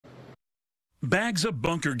Bags of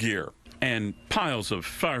bunker gear and piles of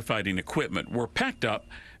firefighting equipment were packed up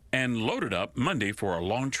and loaded up Monday for a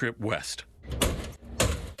long trip west.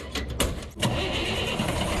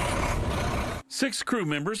 6 crew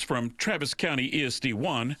members from Travis County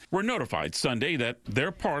ESD-1 were notified Sunday that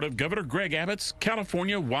they're part of Governor Greg Abbott's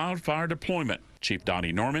California wildfire deployment. Chief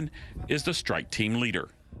Donnie Norman is the strike team leader.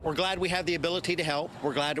 We're glad we have the ability to help.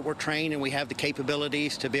 We're glad that we're trained and we have the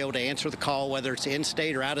capabilities to be able to answer the call, whether it's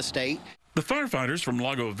in-state or out-of-state. The firefighters from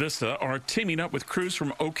Lago Vista are teaming up with crews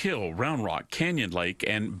from Oak Hill, Round Rock, Canyon Lake,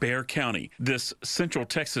 and Bexar County. This Central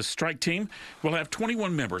Texas strike team will have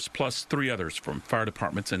 21 members plus 3 others from fire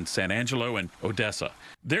departments in San Angelo and Odessa.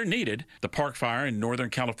 They're needed. The Park Fire in Northern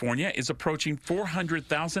California is approaching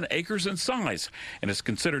 400,000 acres in size and is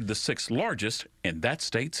considered the 6th largest in that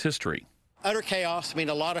state's history. Utter chaos. I mean,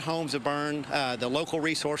 a lot of homes have burned. The local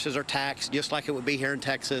resources are taxed, just like it would be here in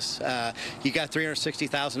Texas. You got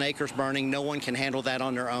 360,000 acres burning. No one can handle that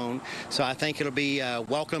on their own. So I think it'll be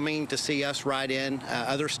welcoming to see us ride in.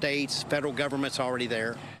 Other states, federal government's already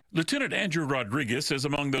there. Lieutenant Andrew Rodriguez is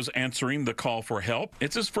among those answering the call for help.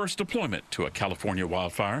 It's his first deployment to a California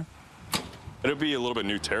wildfire. It'll be a little bit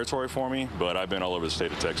new territory for me, but I've been all over the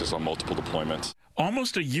state of Texas on multiple deployments.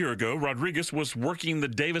 Almost a year ago, Rodriguez was working the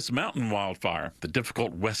Davis Mountain wildfire. The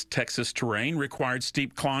difficult West Texas terrain required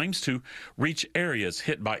steep climbs to reach areas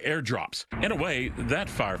hit by airdrops. In a way, that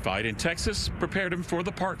firefight in Texas prepared him for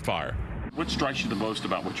the Park Fire. What strikes you the most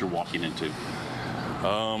about what you're walking into?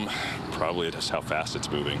 Probably just how fast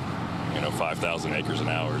it's moving. 5,000 acres an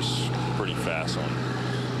hour is pretty fast on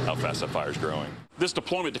how fast that fire's growing. This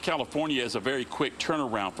deployment to California is a very quick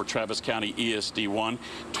turnaround for Travis County ESD-1.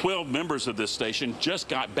 12 members of this station just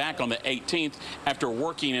got back on the 18th after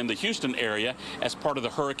working in the Houston area as part of the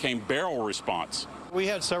Hurricane Beryl response. We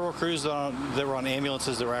had several crews that were on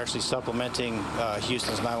ambulances that were actually supplementing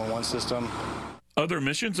Houston's 911 system. Other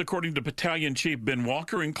missions, according to Battalion Chief Ben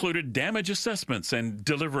Walker, included damage assessments and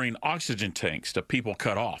delivering oxygen tanks to people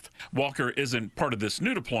cut off. Walker isn't part of this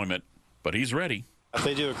new deployment, but he's ready. If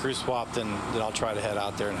they do a crew swap, then I'll try to head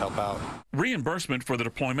out there and help out. Reimbursement for the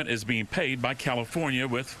deployment is being paid by California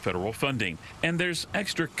with federal funding, and there's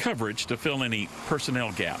extra coverage to fill any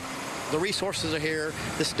personnel gap. The resources are here.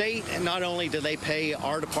 The state, not only do they pay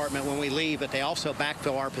our department when we leave, but they also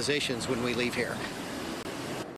backfill our positions when we leave here.